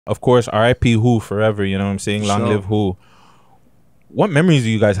Of course, R.I.P. Who forever. You know what I'm saying? Long live Who. What memories do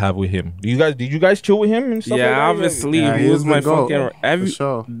you guys have with him? Did you guys chill with him and stuff? Yeah, like that? obviously, he was my fucking.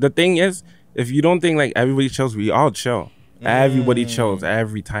 The thing is, if you don't think like everybody chills, we all chill. Everybody chills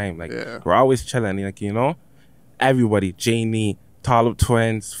every time. Like we're always chilling. Like everybody, Janie, Talib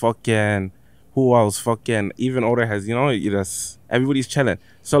twins, fucking who else? Fucking even older has just everybody's chilling.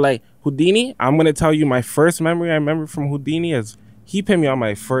 So like Houdini, I'm gonna tell you my first memory I remember from Houdini is he put me on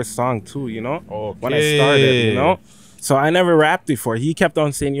my first song too. When I started. So I never rapped before. He kept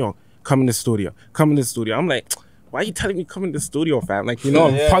on saying, "Yo, come in the studio, come in the studio." I'm like, why are you telling me come in the studio, fam? Like, I'm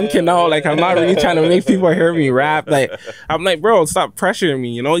punking out. Like, I'm not really trying to make people hear me rap. Like, I'm like, bro, stop pressuring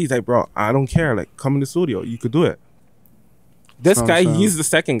me. He's like, bro, I don't care. Like, come in the studio. You could do it. This guy, he's the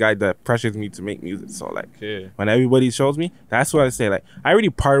second guy that pressures me to make music. So, like, when everybody shows me, that's what I say. Like, I already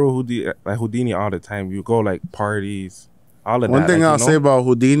party with Houdini all the time. You go, like, parties. All of that. One thing I'll say about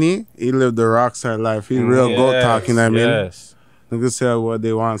Houdini, he lived the rockstar life. He's real goat talking. I mean, niggas say what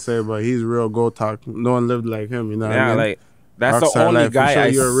they want to say, but he's real goat talking. No one lived like him. You know what I mean? Like that's rockstar the only life. Guy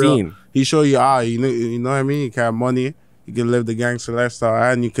I've seen. He show you you know what I mean. You can have money, you can live the gangster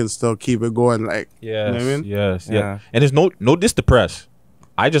lifestyle, and you can still keep it going. Like you know what I mean? Yeah. And there's no diss to Press.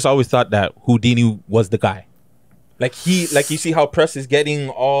 I just always thought that Houdini was the guy. Like you see how Press is getting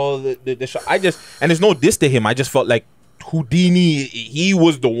all the shot. And there's no diss to him. I just felt like Houdini, he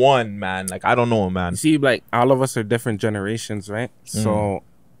was the one, man. Like, I don't know, man. See, like, all of us are different generations, right? So,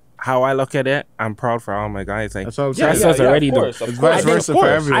 how I look at it, I'm proud for all my guys. Like, Pressa's already the... It's vice versa for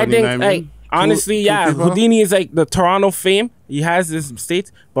everyone. I think, like, honestly, Houdini is like the Toronto fame. He has this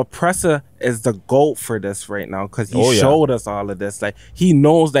states, but Pressa is the GOAT for this right now because he showed us all of this. Like, he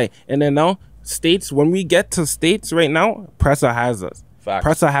knows that. And then now, states, when we get to states right now, Pressa has us. Facts.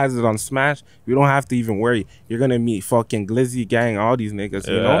 Pressa has it on Smash. You don't have to even worry. You're gonna meet fucking Glizzy Gang, all these niggas.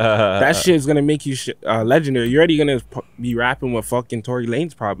 That shit is gonna make you legendary. You're already gonna be rapping with fucking Tory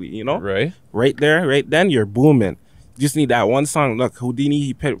Lanez, probably. Right there, right then, you're booming. You just need that one song. Look, Houdini,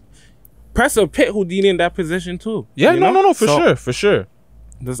 he Pressa put Houdini in that position too. Yeah, no, for sure.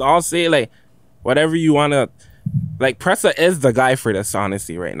 Just all say like whatever you wanna. Like Pressa is the guy for this,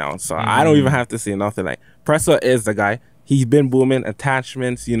 honestly, right now. So I don't even have to say nothing. Like Pressa is the guy. He's been booming.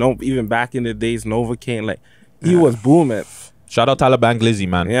 Attachments, even back in the days, Novocaine, like he was booming. Shout out Taliban Glizzy,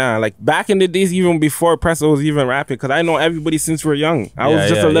 man. Yeah, like back in the days, even before Pressa was even rapping, because I know everybody since we're young. I was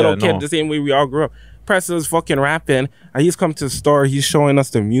just a little kid, the same way we all grew up. Pressa was fucking rapping, and he's come to the store. He's showing us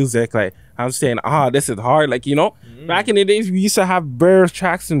the music. Like I'm saying, this is hard. Like back in the days, we used to have bare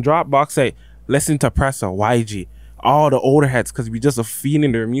tracks in Dropbox. Like listen to Pressa, whyg. All the older heads, because we just are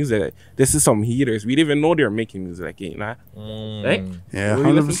feeding their music. Like, this is some heaters. We didn't even know they were making music. Like, Right? Yeah,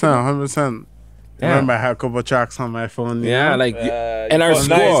 100%. I remember I had a couple of tracks on my phone. Like in our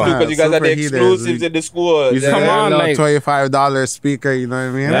school. Because you guys had the exclusives in the school. Come on, like $25 speaker, you know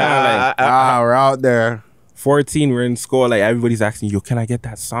what I mean? Yeah, we're out there. 14, we're in school. Like, everybody's asking, yo, can I get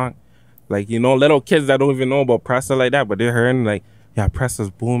that song? Like, little kids that don't even know about Pressa like that, but they're hearing, like, yeah, Pressa's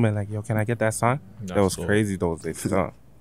booming. Like, yo, can I get that song? That was crazy those days.